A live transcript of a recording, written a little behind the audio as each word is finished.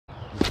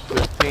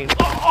15.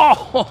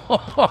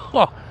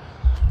 Oh!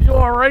 You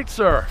all right,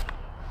 sir?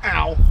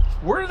 Ow.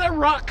 Where did that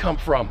rock come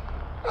from?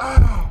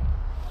 Oh,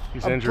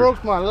 He's I injured.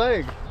 broke my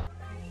leg.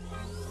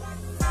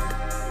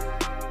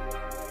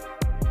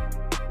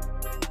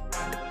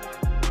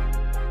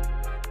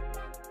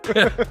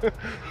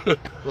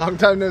 Long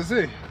time no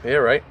see. Yeah,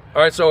 right.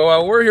 All right,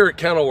 so we're here at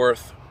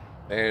Kenilworth,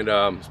 and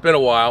it's been a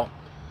while.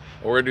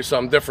 We're gonna do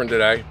something different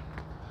today.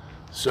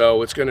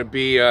 So it's gonna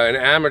be an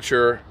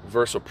amateur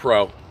versus a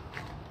pro.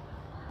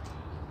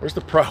 Where's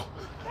the pro?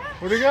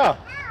 Where'd he go?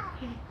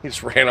 He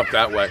just ran up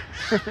that way.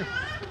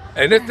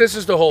 And this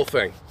is the whole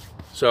thing.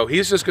 So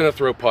he's just gonna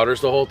throw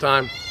putters the whole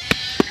time.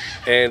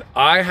 And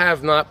I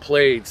have not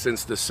played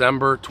since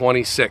December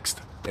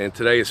 26th. And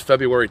today is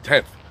February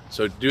 10th.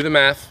 So do the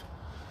math.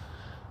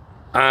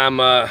 I'm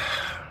a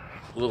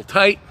little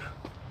tight.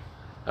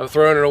 I haven't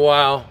thrown in a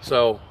while,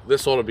 so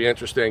this ought to be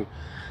interesting.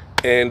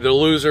 And the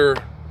loser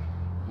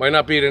might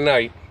not be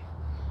tonight,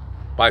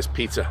 buys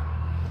pizza.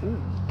 Ooh,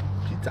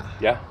 pizza.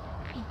 Yeah?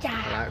 Pizza.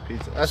 I like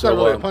pizza. That's So,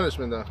 not really a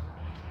punishment, though.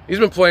 He's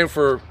been playing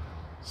for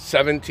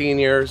 17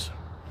 years.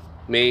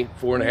 Me,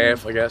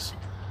 4.5, I guess.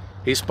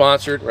 He's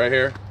sponsored right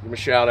here. Give him a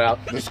shout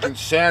out.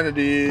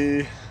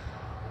 Discinsanity.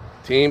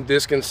 Team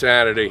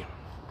Discinsanity.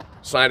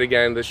 Signed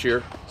again this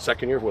year.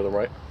 Second year with him,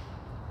 right?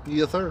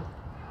 Yes, sir.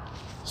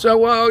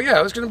 So,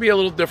 yeah, it's going to be a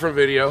little different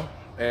video.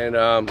 And,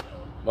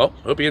 well,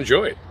 hope you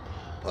enjoy it.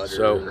 Putter.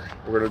 So,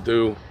 we're going to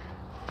do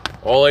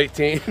all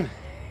 18.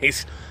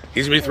 He's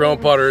going to be throwing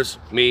putters.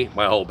 Me,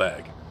 my whole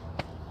bag.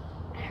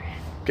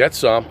 Get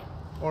some.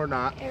 Or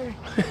not.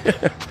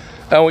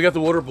 And we got the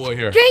water boy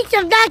here. Drink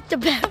some Dr.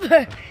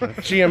 Pepper.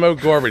 GMO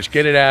garbage.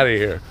 Get it out of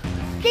here.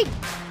 Drink.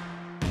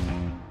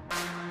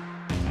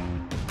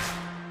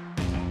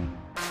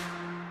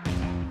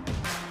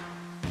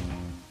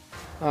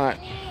 Alright.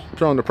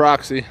 Throwing the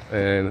proxy.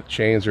 And the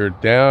chains are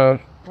down.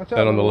 Watch out,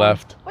 And on the little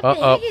left. What the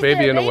Uh-oh, heck is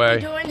baby that in the baby way.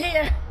 doing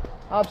here?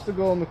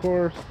 Obstacle in the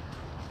course.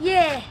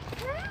 Yeah.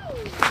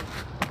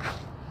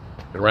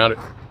 Get around it.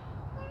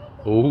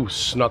 Oh,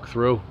 snuck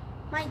through.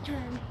 My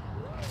turn.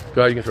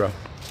 Go ahead, you can throw.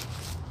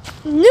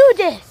 Knew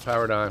this.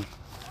 Paradigm.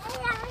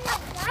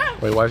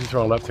 Wait, why is he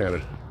throwing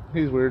left-handed?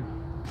 He's weird.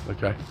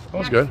 Okay, that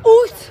was good.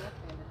 Oot.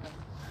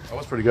 That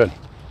was pretty good.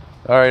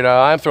 All right,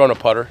 I'm throwing a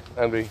putter.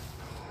 Envy.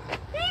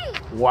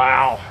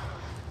 Wow.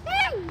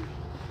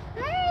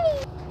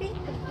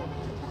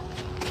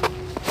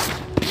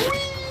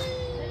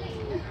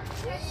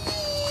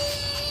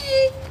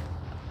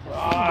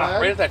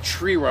 Right at that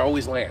tree where I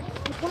always land.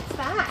 What's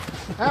that?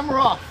 Hammer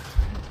off.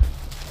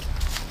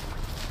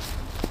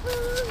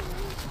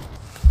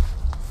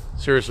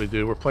 Seriously,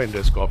 dude, we're playing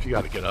disc golf. You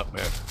got to get up,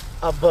 man.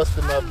 I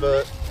busted my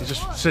butt. He's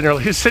just sitting there.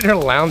 He's sitting there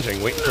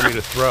lounging, waiting for me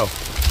to throw.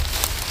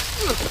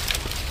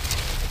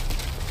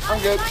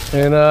 I'm good.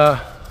 And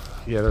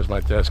yeah, there's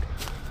my disc.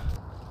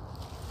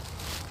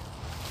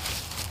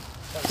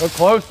 Go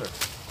closer,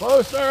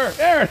 closer.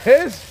 There it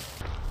is.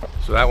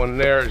 So that one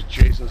there is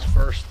Jason's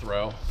first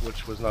throw,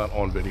 which was not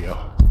on video.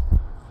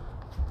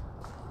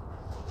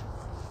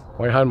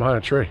 Why are you hiding behind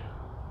a tree?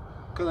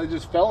 Because I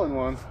just fell in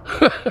one.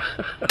 Can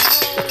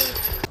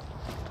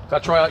I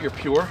try out your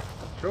pure?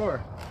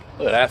 Sure.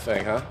 Look at that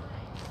thing, huh?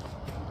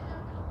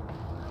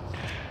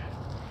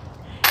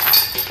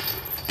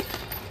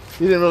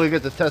 You didn't really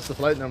get to test the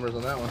flight numbers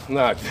on that one.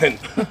 No, I didn't.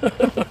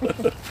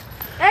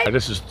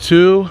 This is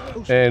 2,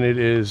 and it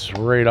is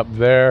right up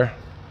there.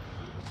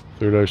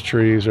 Through those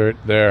trees right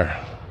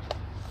there.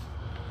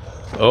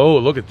 Oh,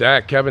 look at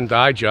that. Kevin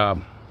Dye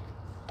job.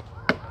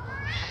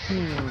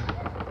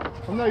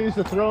 I'm not used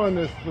to throwing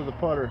this with a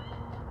putter.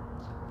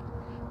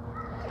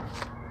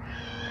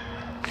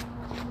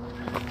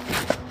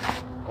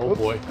 Oh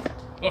boy.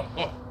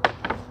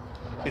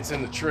 It's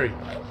in the tree.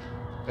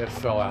 It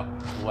fell out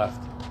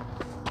left.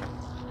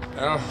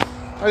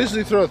 I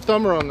usually throw a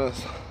thumber on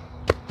this.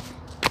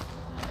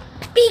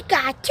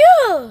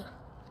 Pikachu.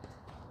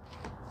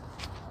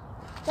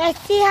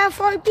 Let's see how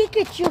far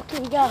Pikachu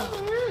can go.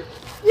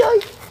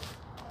 Yikes.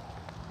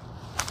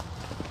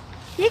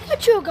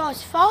 Pikachu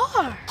goes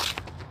far.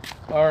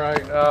 All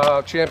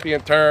right,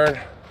 champion turn.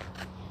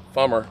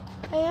 Thumber.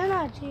 Hey, you're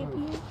not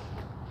champion.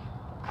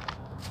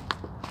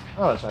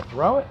 Oh, should I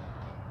throw it?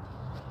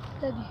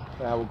 Good.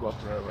 Yeah, we'll go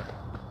up there over.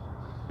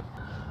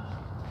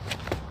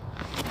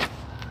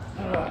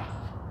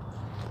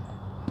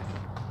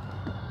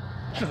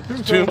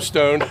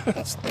 Tombstone.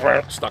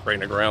 Stuck right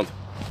in the ground.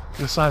 Look at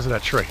the size of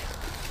that tree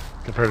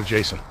compared to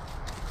Jason.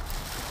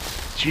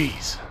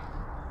 Jeez.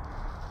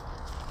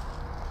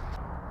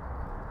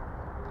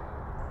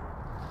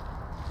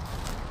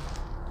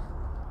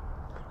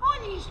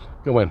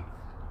 Go in.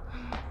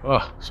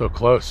 Oh, so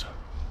close.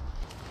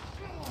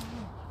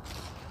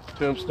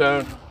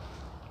 Tombstone.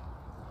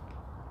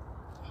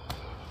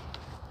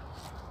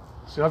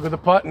 See how good the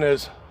putting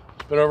is.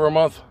 It's been over a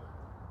month.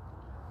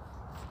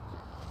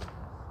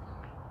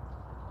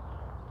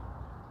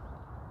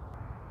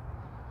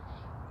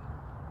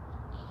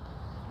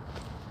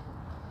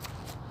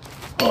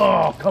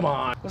 Oh, come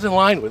on. I was in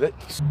line with it.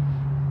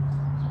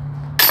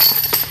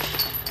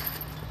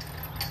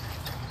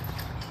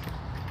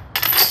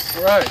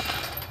 right.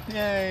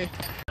 Yay.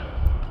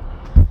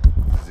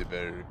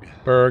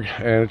 Berg,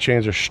 and the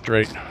chains are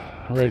straight.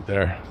 Right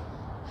there.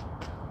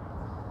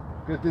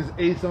 Got this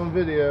ace on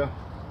video.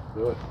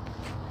 Good.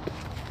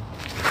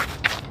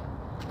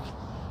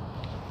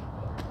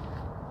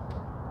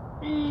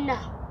 No.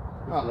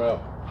 Oh.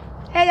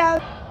 Hello.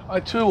 I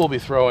too will be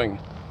throwing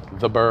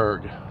the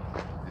Berg.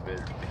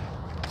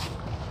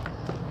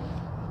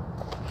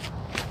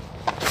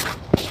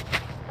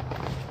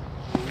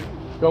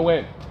 Go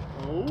in.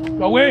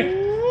 Go in.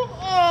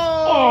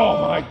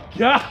 Oh my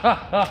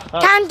God.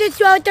 Time to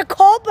throw the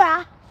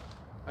cobra.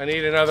 I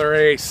need another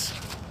ace.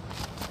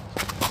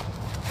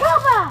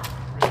 Cobra.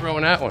 You're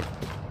throwing that one.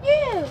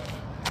 You.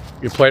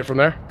 You play it from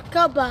there?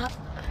 Cobra.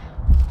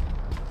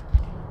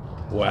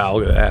 Wow,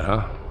 look at that,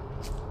 huh?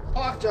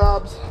 Hawk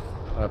jobs.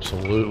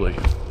 Absolutely.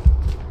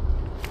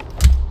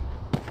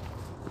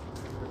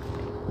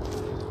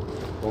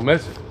 We'll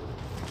miss it.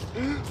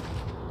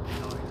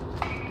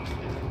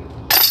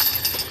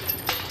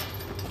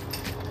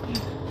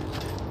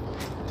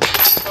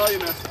 Oh, you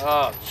missed.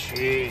 Oh,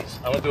 jeez.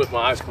 I'm gonna do it with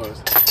my eyes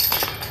closed.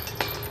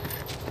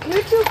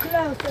 You're too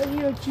close, so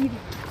you're cheating.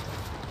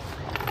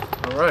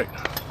 All right.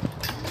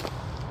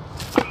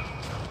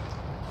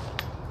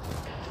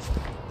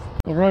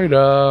 All right,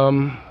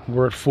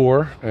 we're at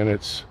 4, and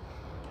it's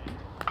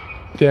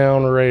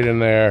down right in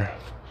there.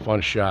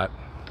 Fun shot.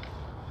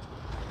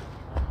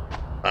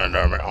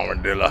 Under my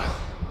armadillo.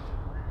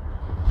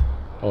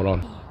 Hold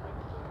on.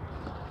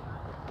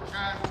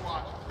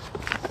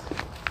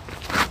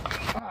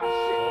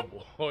 Oh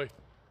boy.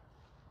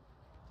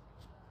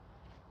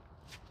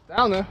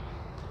 Down there.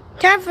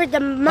 Time for the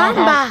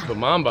mamba. The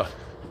mamba.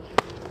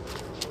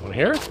 Want to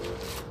hear it?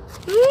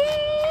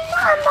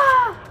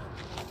 Mamba.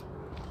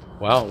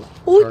 Wow.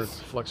 Oops. Turn,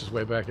 flex his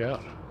way back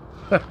out.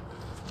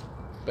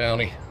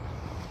 Bounty.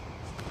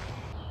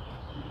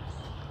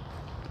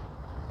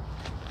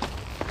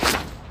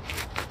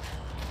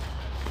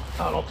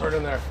 Oh, don't turn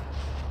in there.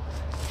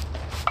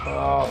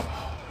 Oh.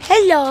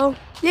 Hello.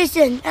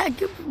 Listen,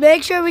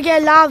 make sure we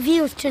get a lot of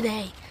views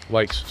today.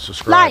 Likes,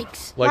 subscribe.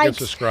 Likes. Like and likes.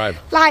 subscribe.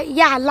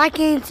 Like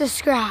and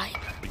subscribe.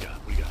 We got.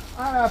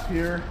 Up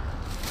here.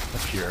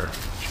 Up here.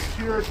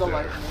 Pure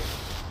delightful.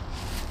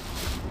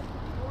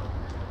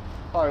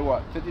 Probably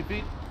what, 50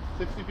 feet?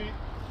 60 feet?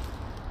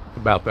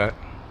 About that.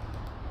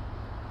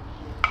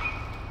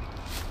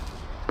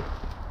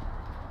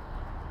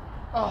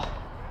 Oh.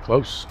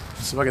 Close.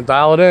 Let's see if I can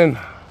dial it in.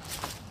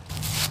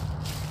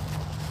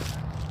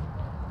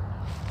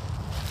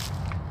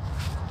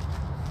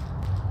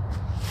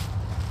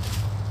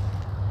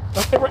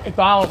 Okay, right,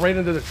 dial it right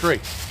into the tree.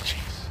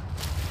 Jeez.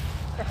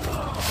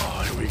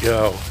 Oh, here we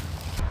go.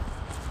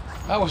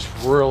 That was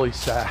really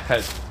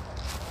sad.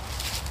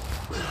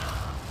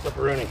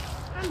 Flipperoonie.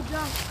 I'm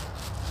done.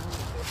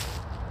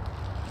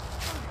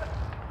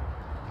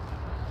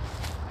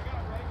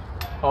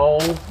 Oh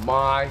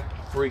my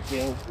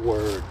freaking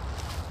word.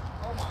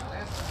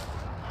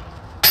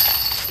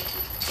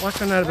 Why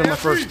couldn't that have been my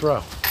first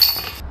throw?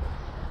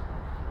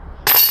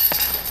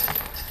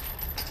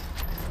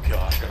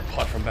 Gosh, got a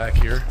putt from back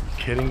here. Are you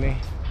kidding me?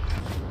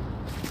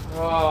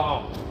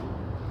 Oh.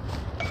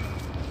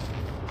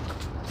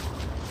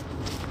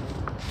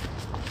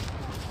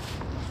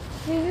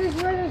 This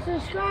is for the I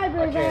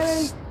subscribers, can't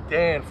Aaron.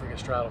 stand freaking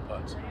straddle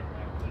putts.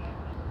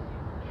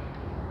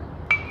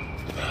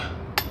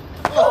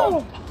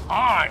 Oh!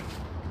 On!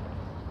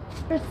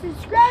 For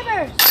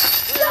subscribers.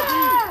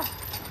 Yeah!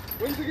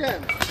 Wins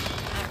again.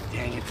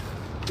 Dang it.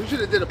 We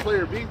should have did a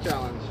player B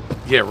challenge.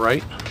 Yeah,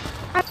 right?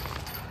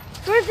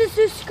 For the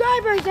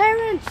subscribers,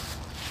 Aaron.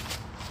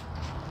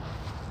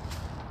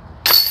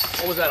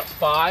 What was that, a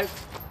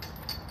 5?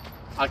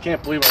 I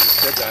can't believe I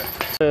just did that.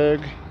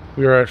 Big.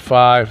 We are at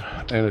 5,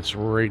 and it's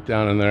right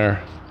down in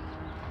there.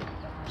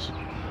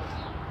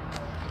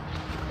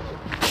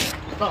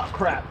 Oh,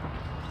 crap.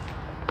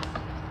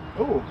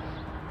 Oh.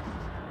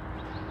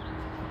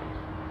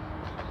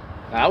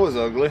 That was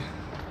ugly.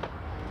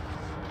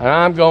 And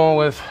I'm going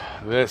with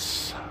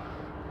this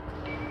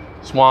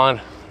Swan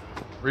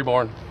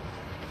Reborn.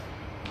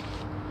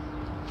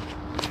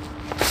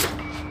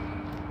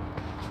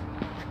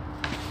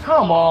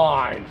 Come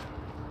on!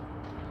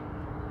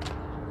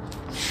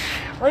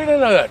 Right into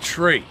that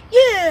tree.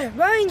 Yeah,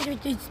 right into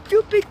the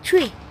stupid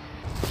tree.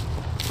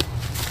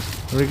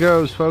 There he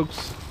goes,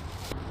 folks.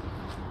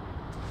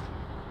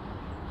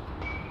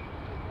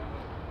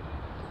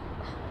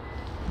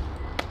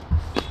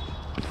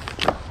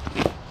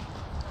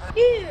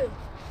 Yeah.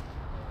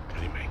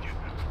 Did he make it?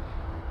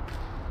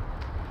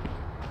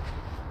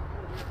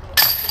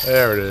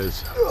 There it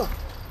is.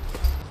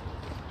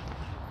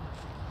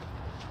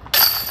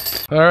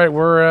 All right,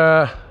 we're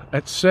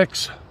at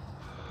 6.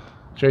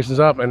 Jason's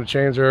up, and the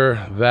chains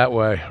are that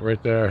way,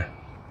 right there.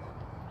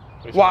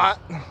 What?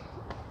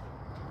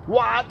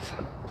 What?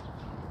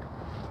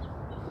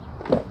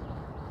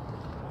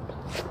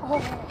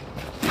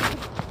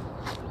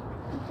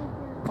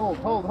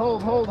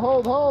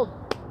 Hold.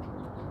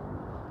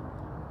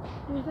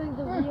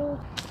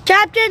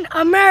 Captain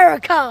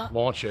America.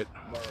 Launch it.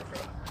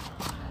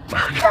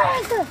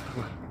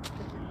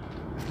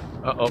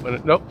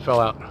 Uh-oh, nope, fell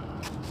out.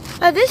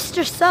 Oh, this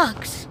just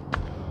sucks.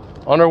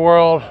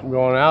 Underworld, I'm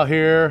going out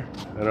here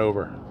and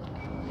over.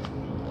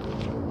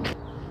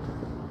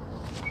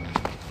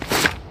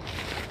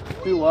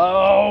 Too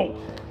low.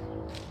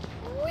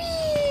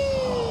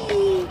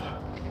 Whee!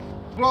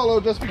 Rollo,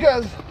 just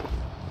because.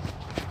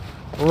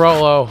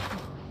 Rollo.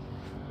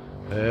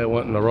 It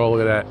went in the roll,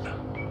 look at that.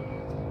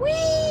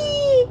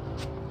 Whee!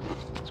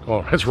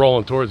 It's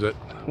rolling towards it.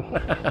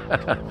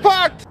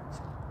 Fucked!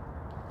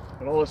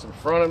 Got all this in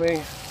front of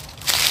me.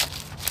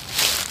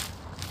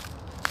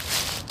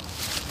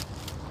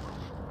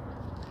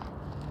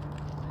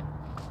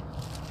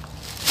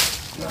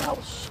 That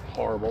was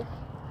horrible.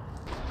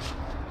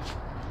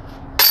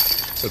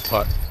 Good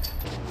putt.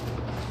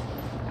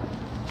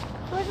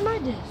 Where's my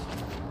disc?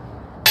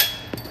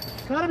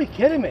 You gotta be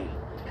kidding me.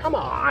 Come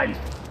on.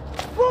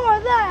 For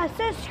the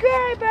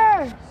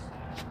subscribers.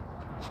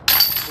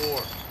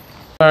 4.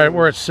 All right,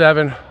 we're at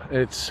 7.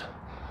 It's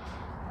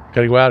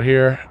gotta go out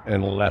here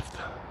and left.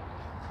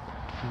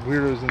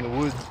 Weirdos in the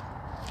woods.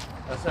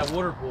 That's that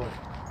water boy.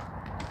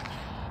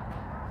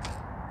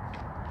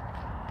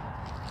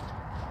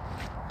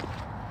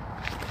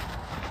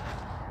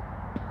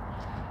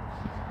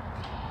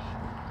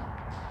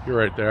 You're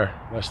right there.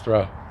 Nice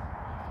throw.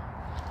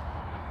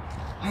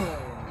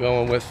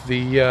 Going with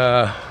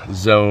the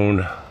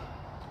zone.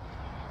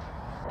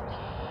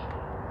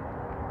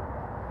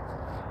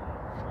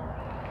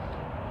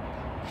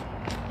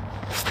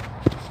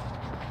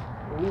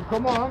 Ooh,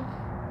 come on.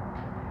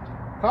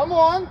 Come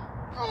on.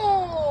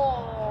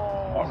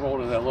 Oh! I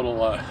rolled in that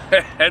little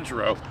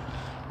hedgerow.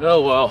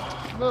 Oh well.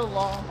 A little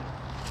long.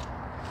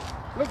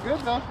 Look good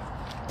though.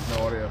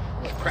 No audio.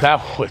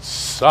 That would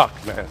suck,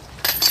 man.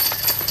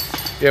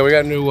 Yeah, we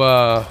got a new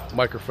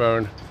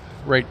microphone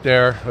right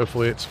there.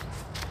 Hopefully it's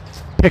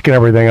picking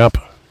everything up.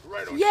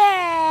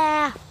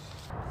 Yeah.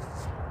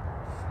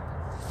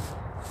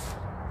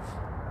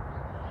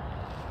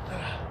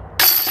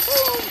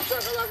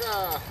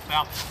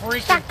 About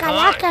freaking time.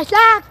 Shakalaka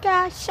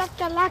laka,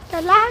 shakalaka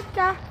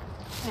laka.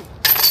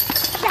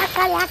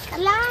 Shakalaka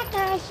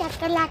laka,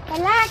 shakalaka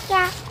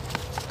laka.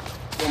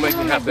 Don't make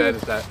me have to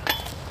edit that.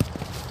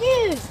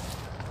 Dude.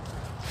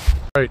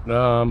 All right,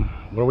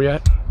 where are we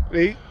at?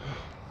 8.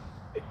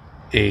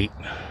 8.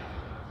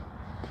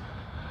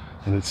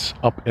 And it's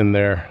up in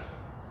there.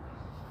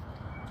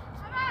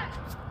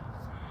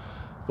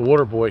 The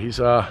water boy, he's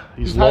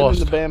hiding lost.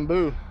 in the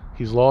bamboo.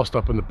 He's lost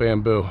up in the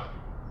bamboo.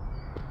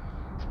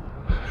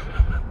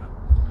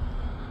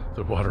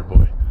 The water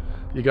boy.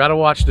 You got to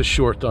watch the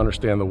short to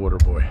understand the water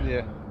boy.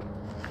 Yeah.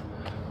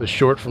 The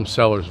short from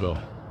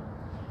Sellersville.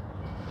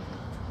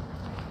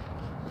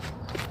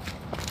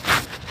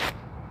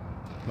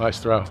 Nice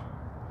throw.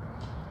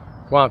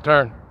 Come on,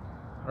 turn.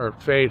 Or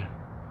fade.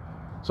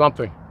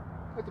 Something.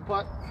 With the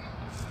putt.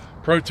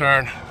 Pro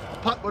turn.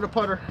 Putt with a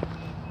putter.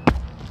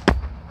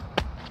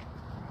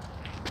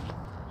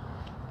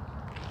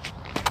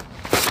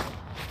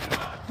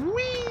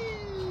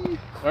 Whee!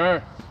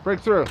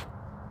 Breakthrough.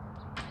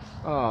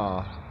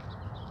 Oh.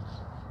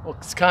 Well,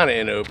 it's kind of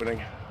in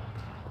opening.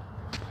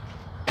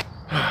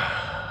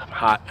 I'm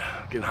hot.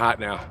 Getting hot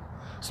now.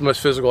 It's the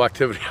most physical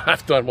activity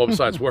I've done, well,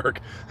 besides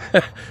work.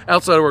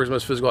 Outside of work is the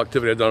most physical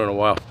activity I've done in a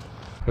while.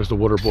 There's the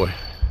water boy.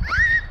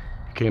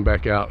 Came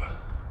back out.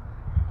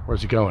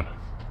 Where's he going?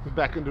 He's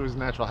back into his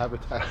natural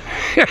habitat.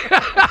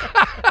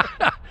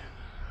 Can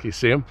you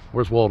see him?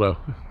 Where's Waldo?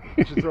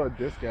 You should throw a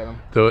disc at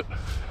him. Do it.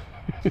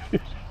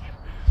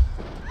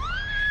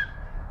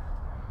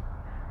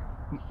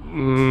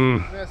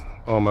 Missed.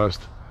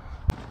 Almost.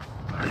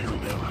 All right, here we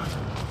go.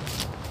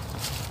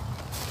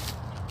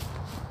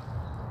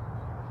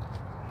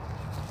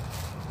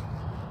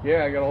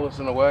 Yeah, I got all this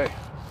in the way.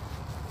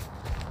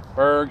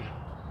 Berg.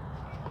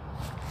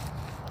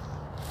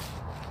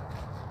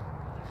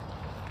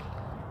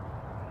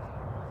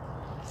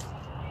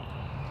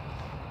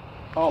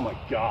 Oh my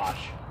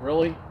gosh,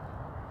 really?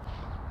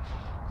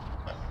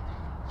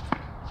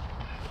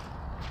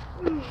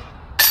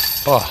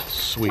 Oh,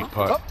 sweet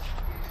putt.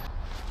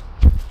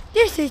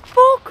 This is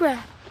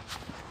bullcrap.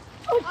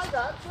 I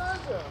got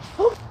treasure.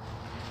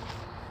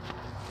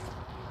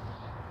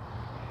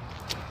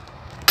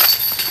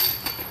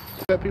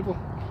 That people.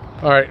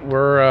 All right,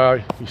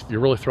 you're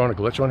really throwing a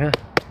glitch on here.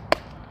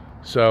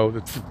 So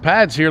the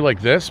pad's here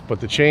like this, but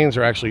the chains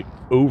are actually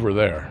over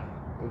there.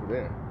 Over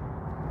there.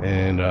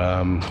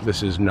 And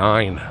this is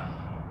 9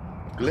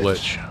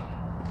 glitch.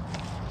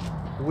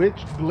 Which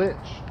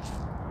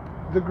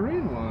glitch? The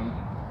green one.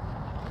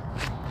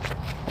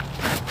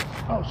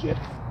 Oh shit.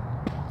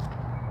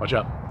 Watch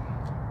out.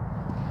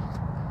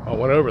 Oh,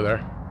 went over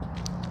there.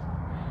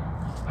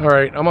 All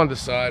right, I'm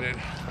undecided.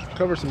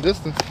 Cover some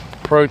distance.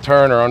 Pro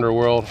turn or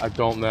underworld, I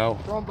don't know.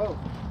 Throw them both.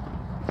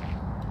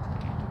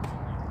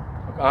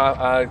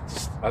 I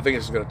think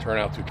this is going to turn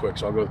out too quick,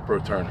 so I'll go with pro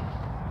turn.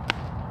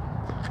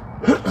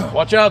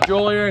 Watch out,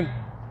 Julian.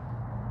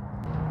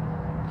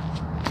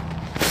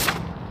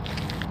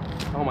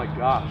 Oh my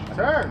gosh.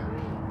 Turn.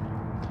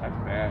 That's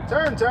bad.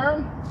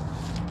 Turn.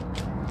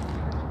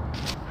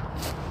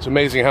 It's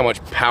amazing how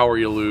much power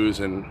you lose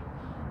and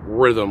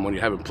rhythm when you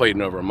haven't played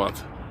in over a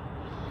month.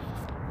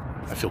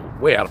 I feel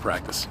way out of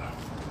practice.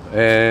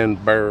 And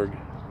Berg.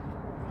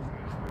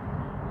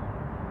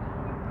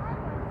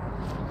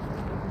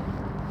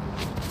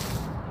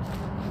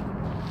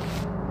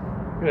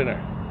 Get in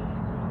there.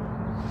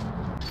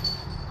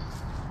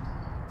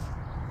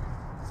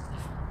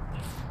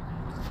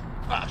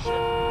 Ah, shit.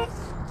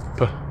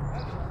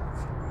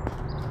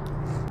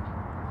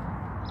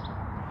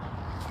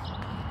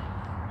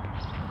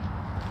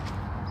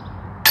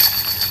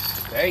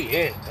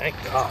 Stay in, thank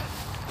God.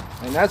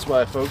 And that's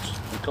why, folks,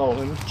 we call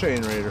him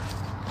Chain Raider.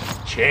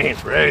 Chain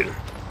Raider.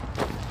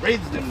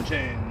 Raids them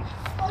chains.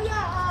 Oh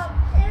yeah,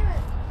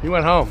 Aaron. He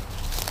went home.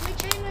 My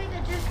chain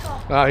raider just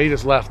called. He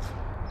just left.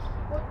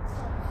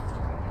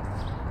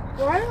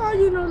 Why are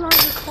you no longer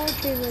called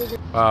chain raider?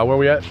 Where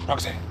we at?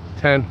 Proxy.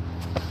 10.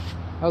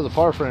 That was a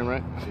par frame,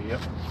 right? Yep.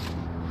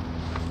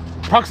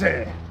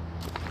 Proxy.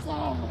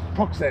 Yeah.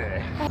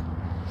 Proxy.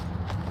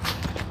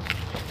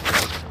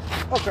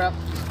 Oh crap.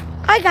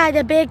 I got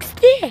a big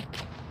stick.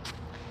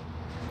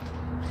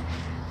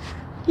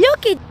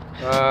 Look at.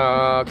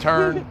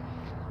 Turn.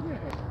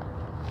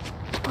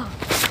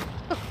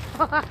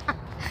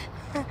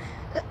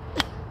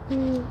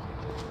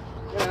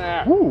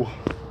 Woo.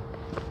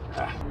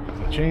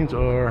 The chains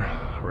are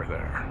right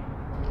there.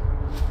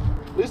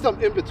 At least I'm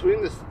in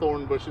between the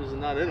thorn bushes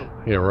and not in them.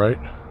 Yeah, right.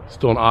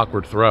 Still an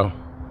awkward throw.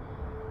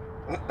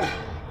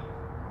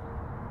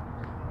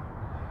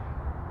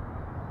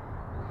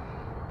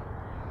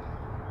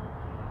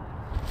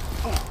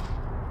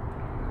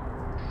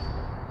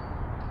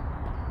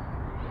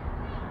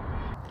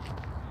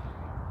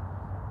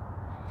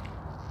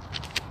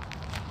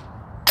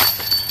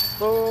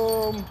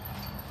 Boom.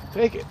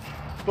 Take it.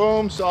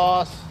 Boom,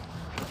 sauce.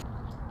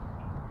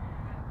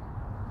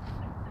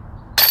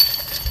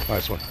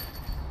 Nice one.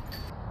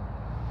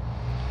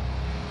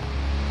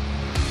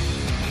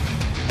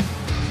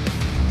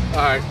 All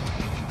right.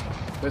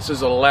 This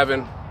is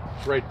 11.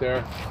 It's right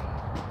there.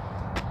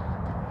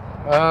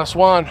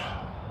 Swan.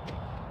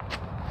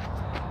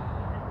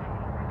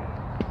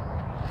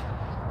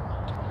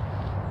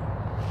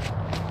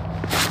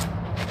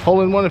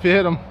 Hole in one if you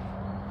hit him.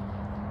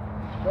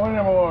 Go in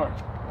there more.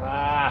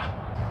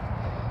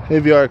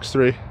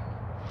 AVRX3.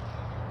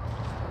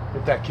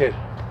 Hit that kid.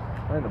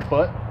 Right in the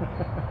butt.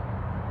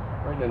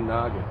 Right in the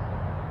noggin.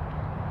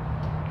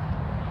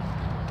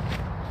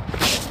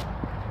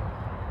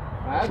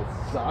 That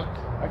sucked.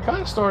 I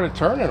kind of started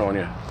turning on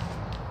you.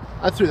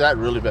 I threw that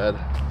really bad.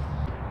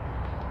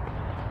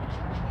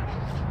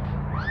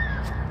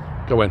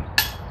 Go in.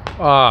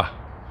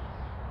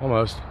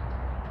 Almost.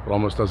 But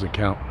almost doesn't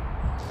count.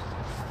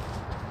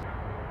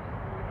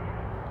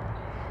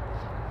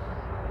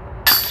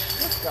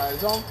 This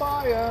guy's on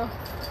fire.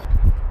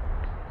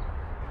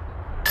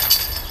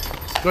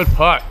 Good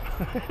putt.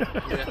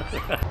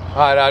 Yeah.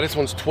 All right, this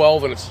one's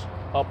 12 and it's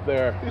up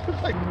there.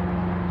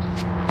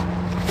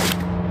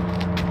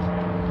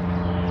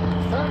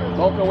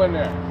 Don't go in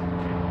there.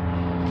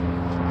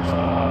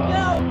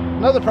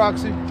 Another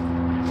proxy.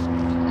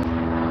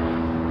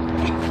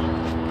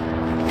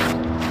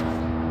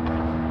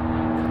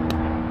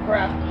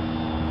 Crap.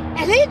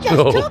 And he just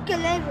Oh. took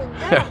 11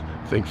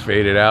 down. Thing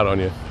faded out on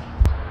you.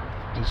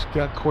 It's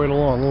got quite a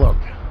long look.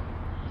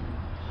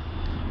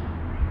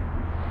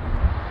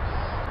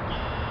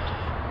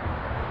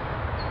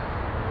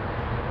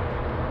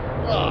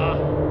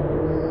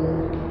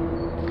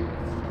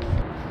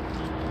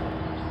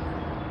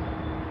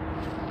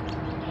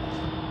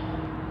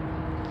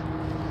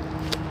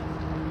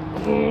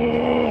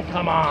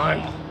 Come on.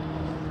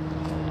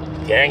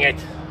 Dang it.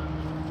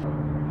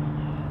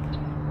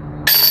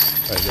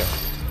 There you go.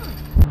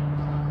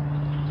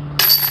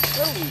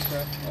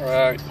 All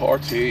right,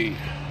 party.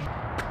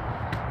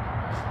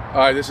 All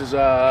right, this is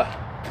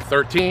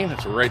 13.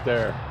 It's right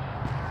there.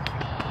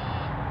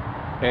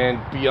 And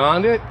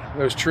beyond it,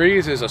 those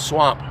trees is a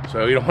swamp,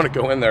 so you don't want to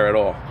go in there at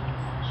all.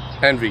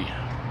 Envy.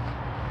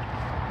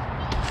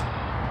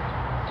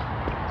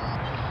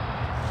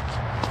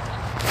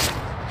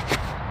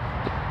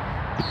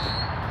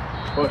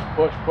 Push,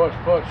 push, push,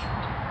 push.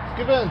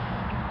 Give in.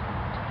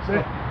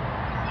 See?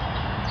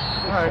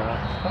 All right.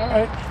 All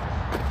right.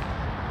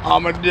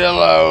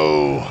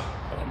 Armadillo.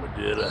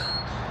 Armadillo.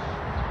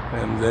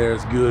 And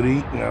there's good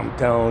eating, I'm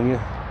telling you.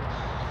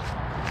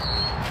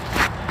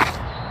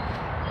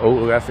 Oh,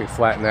 look at that thing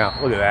flatten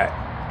out. Look at that.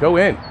 Go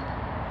in.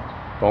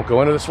 Don't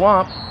go into the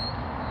swamp.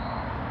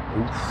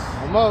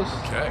 Oof. Almost.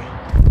 Okay.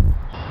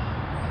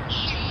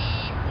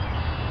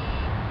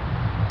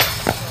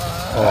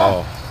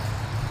 Oh.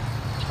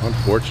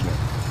 Unfortunate.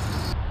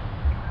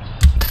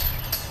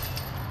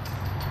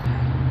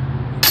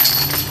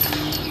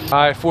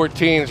 High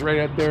 14 is right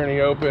out there in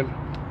the open.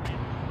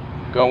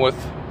 Going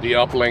with the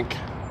uplink.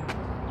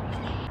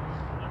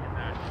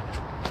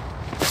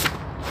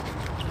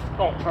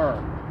 Don't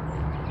turn.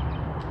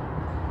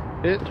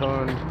 It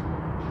turned.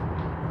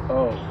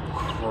 Oh,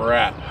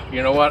 crap.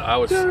 You know what? I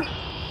was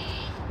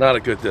not a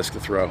good disc to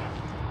throw.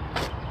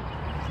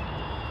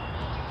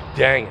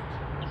 Dang it.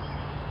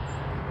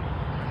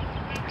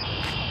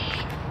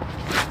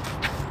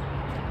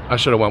 I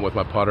should have went with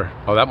my putter.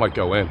 Oh, that might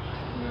go in.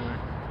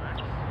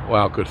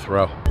 Wow, good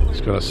throw.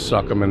 Just gonna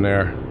suck them in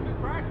there.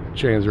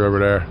 Chains are over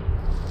there.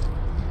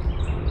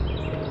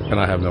 And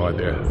I have no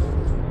idea.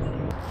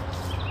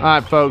 All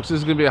right, folks, this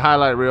is gonna be a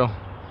highlight reel.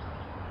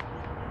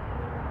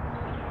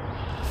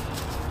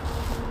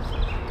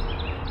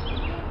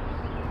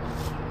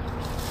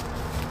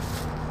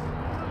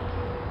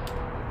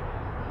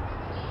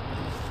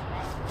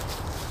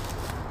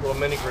 Little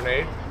mini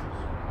grenade.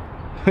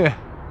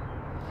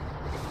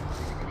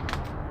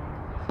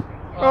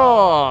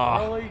 Oh,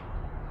 Really?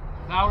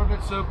 That would have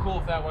been so cool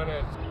if that went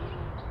in.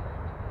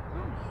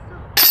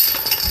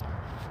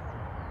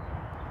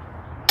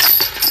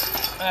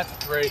 That's a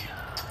 3.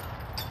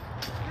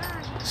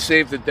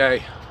 Saved the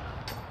day.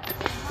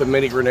 The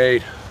mini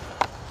grenade.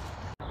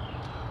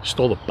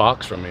 Stole the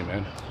box from me,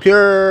 man.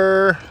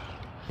 pure.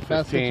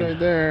 That's 15. right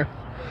there.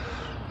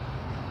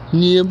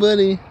 Yeah,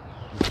 buddy.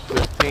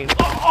 15.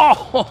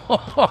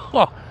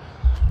 Oh!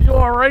 You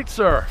all right,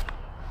 sir?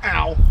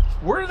 Ow.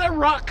 Where did that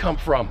rock come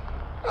from?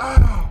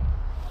 Oh,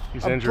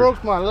 He's I injured.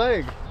 broke my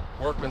leg.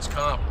 Workman's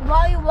comp.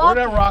 While you Where did walking.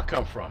 that rock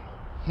come from?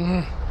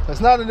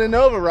 That's not an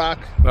Innova rock.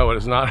 No, it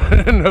is not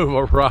a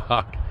Nova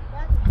rock.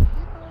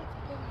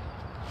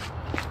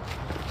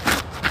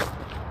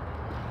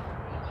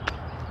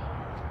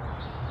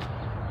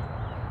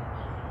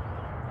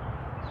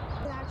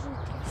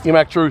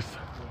 Emac Truth.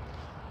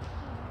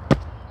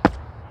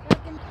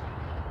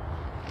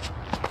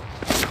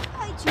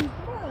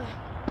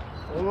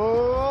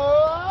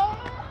 Oh,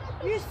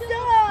 You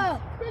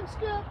suck. big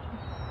skip.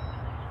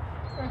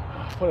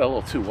 Put it a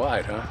little too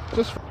wide, huh?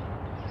 Just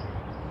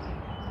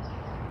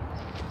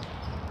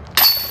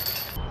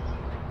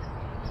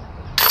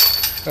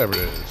There it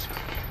is.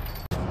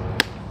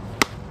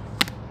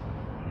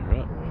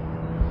 You're up.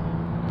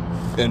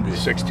 envy.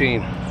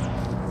 16.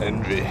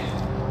 Envy.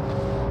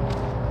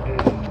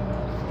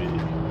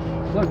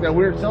 Look, that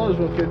weird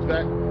Sellersville kid's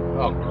back.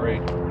 Oh, great.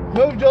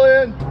 Move,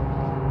 Julian.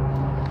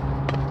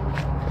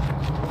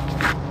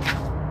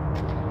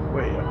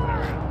 Way up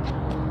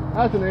there.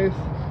 That's an ace.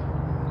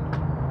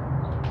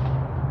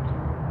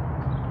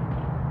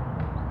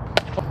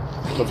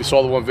 So if you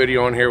saw the one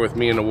video on here with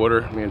me in the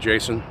water, me and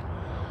Jason,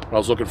 I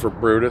was looking for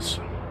Brutus.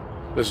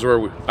 This is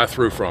where I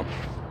threw from.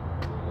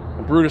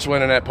 And Brutus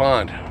went in that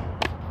pond.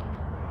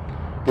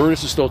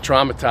 Brutus is still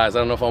traumatized. I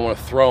don't know if I want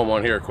to throw him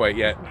on here quite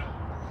yet.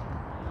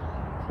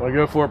 Want to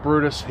go for it,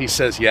 Brutus? He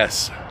says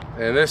yes.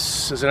 And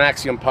this is an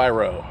Axiom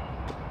Pyro.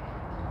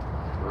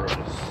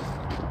 Brutus.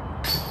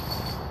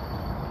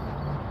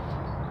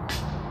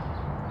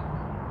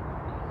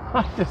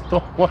 I just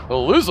don't want to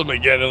lose him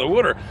again in the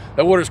water.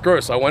 That water's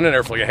gross. I went in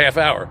there for like a half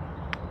hour.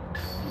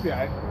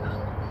 Yeah.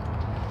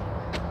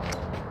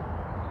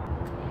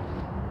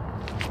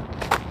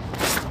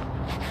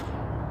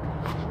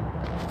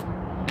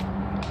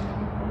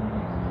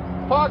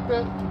 Parked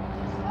it.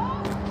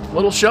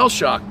 Little shell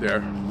shocked there.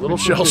 Little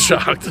shell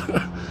shocked.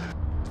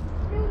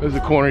 There's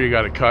the corner you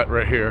got to cut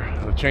right here.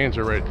 The chains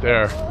are right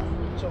there.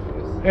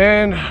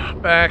 And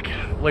back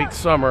late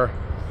summer,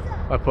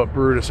 I put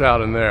Brutus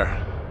out in there.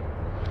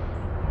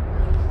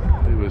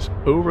 He was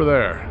over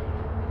there,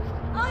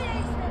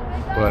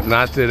 but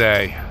not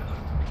today.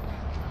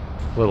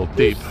 A little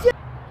deep.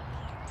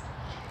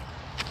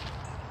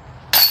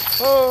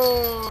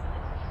 Oh.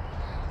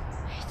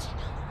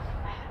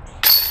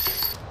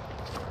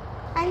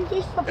 I'm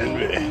just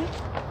preparing.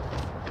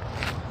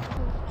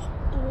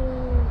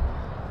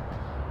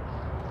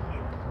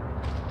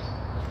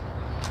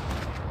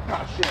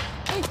 Oh, shit.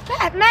 It's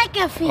Pat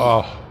McAfee.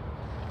 Oh,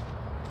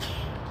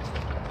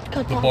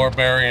 Go the down.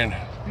 barbarian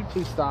You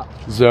please stop.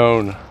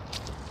 zone.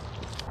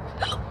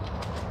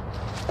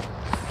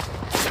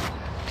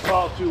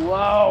 Oh, too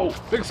low.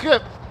 Big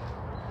skip.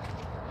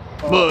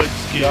 Mud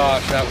skip.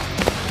 Gosh, that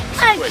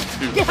Ay, was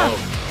way too yeah. low.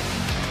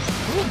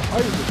 How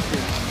is this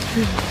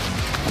skip?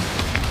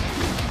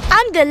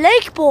 I'm the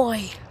lake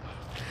boy.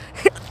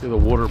 You're the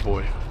water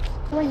boy.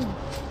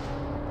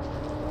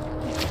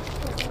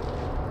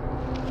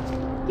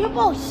 You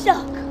both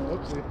suck.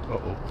 Oopsie.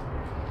 Uh-oh.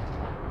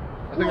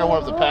 I think I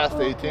went up the path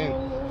to 18.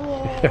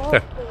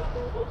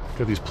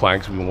 Got these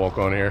planks we can walk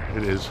on here.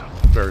 It is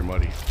very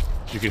muddy.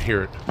 You can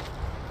hear it.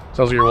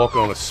 Sounds like you're walking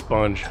on a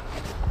sponge.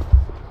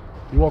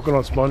 You walking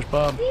on sponge,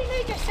 Bob? These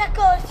are the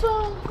suckers.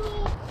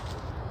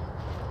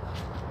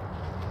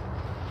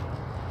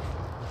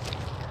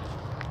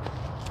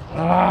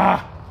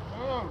 Ah!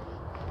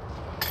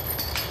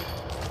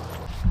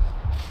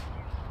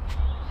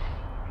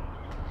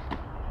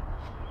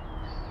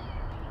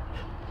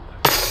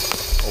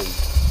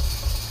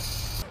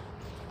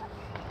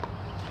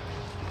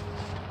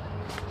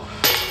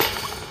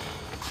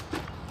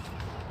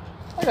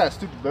 I got a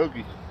stupid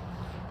bogey.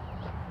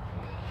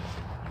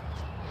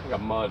 I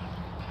got mud.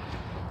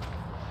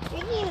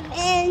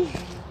 And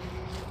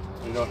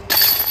You know.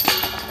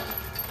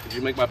 Did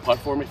you make my putt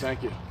for me?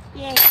 Thank you.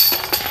 yeah.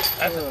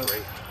 That's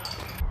great.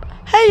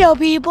 Hello,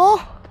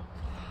 people.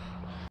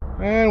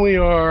 And we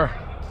are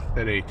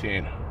at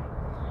 18.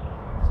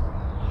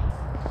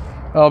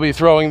 I'll be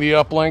throwing the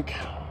uplink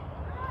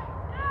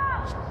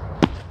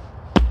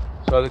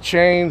So the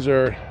chains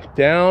are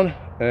down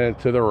and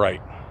to the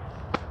right.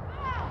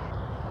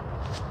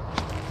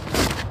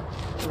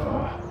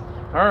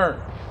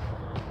 Turn.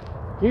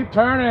 Keep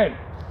turning.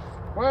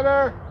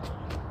 Winner.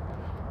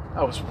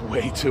 That was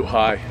way too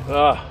high.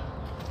 Ugh.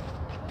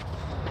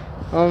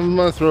 I'm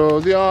gonna throw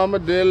the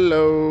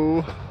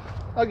armadillo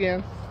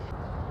again.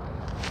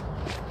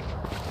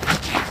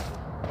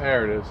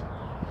 There it is.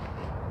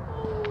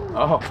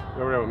 Oh,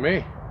 you're over there with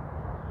me.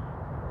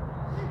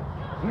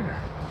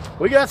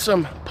 We got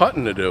some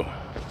putting to do.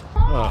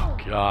 Oh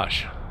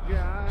gosh.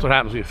 That's what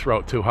happens when you throw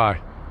it too high.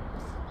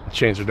 The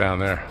chains are down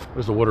there.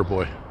 There's the water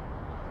boy.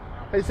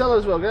 Hey,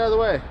 Sellersville, get out of the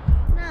way.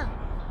 No.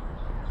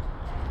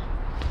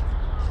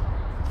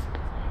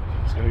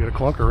 He's gonna get a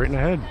clunker right in the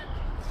head.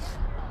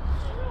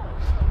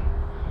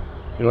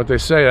 You know what they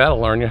say, that'll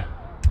learn you.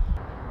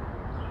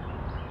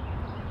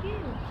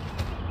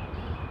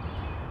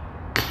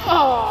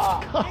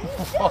 Oh,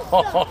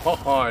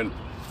 come on.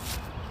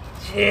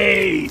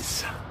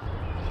 Jeez.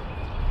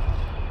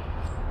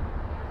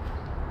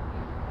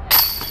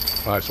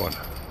 Nice one.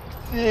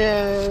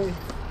 Yay.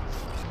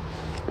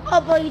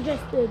 Oh, boy, you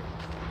just did.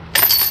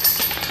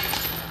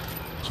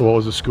 So what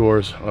was the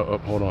scores? Oh,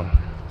 hold on.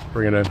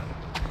 Bring it in.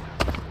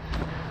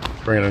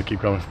 Bring it in,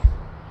 keep going.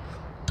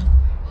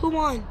 Who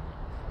won?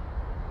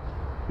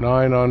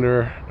 9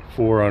 under,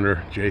 4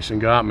 under. Jason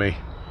got me.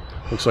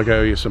 Looks like I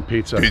owe you some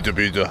pizza.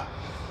 Pizza.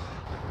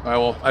 All right,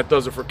 well, that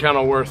does it for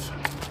Kenilworth.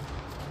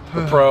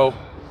 The pro,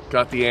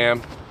 got the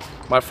am.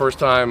 My first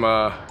time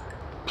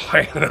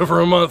playing over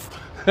a month.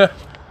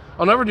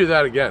 I'll never do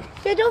that again.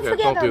 Yeah, don't forget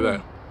don't that do one.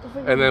 that. Don't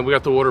forget And then we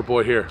got the water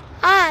boy here.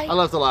 Hi. I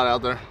left a lot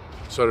out there.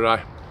 So did I.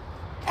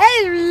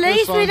 Hey, at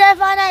least we didn't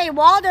find any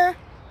water.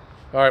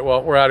 All right,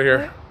 well, we're out of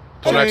here.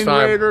 Till next Chain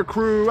time, Raider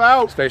crew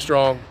out. stay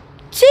strong.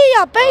 See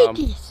ya,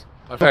 babies.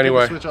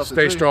 Anyway, switch off the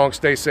stay tree. strong,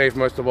 stay safe,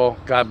 most of all.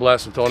 God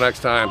bless. Until next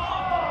time.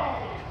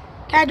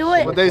 Can I do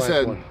it? What they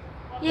said.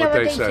 Yeah, what what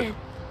they they said. said.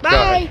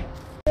 Bye.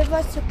 Give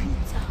us a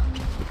pizza.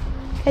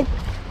 And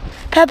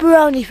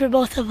pepperoni for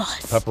both of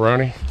us.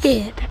 Pepperoni?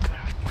 Yeah, pepperoni.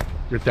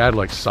 Your dad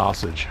likes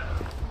sausage.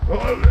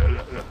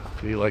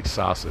 He likes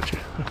sausage.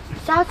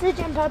 Sausage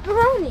and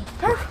pepperoni.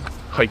 Perfect.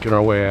 Hiking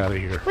our way out of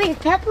here. Wait,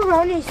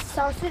 pepperoni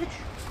sausage?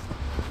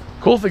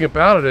 Cool thing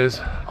about it is,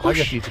 I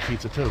get to eat the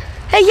pizza too.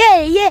 Hey,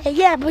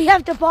 yeah, but we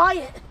have to buy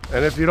it.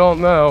 And if you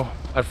don't know,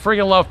 I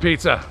freaking love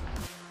pizza.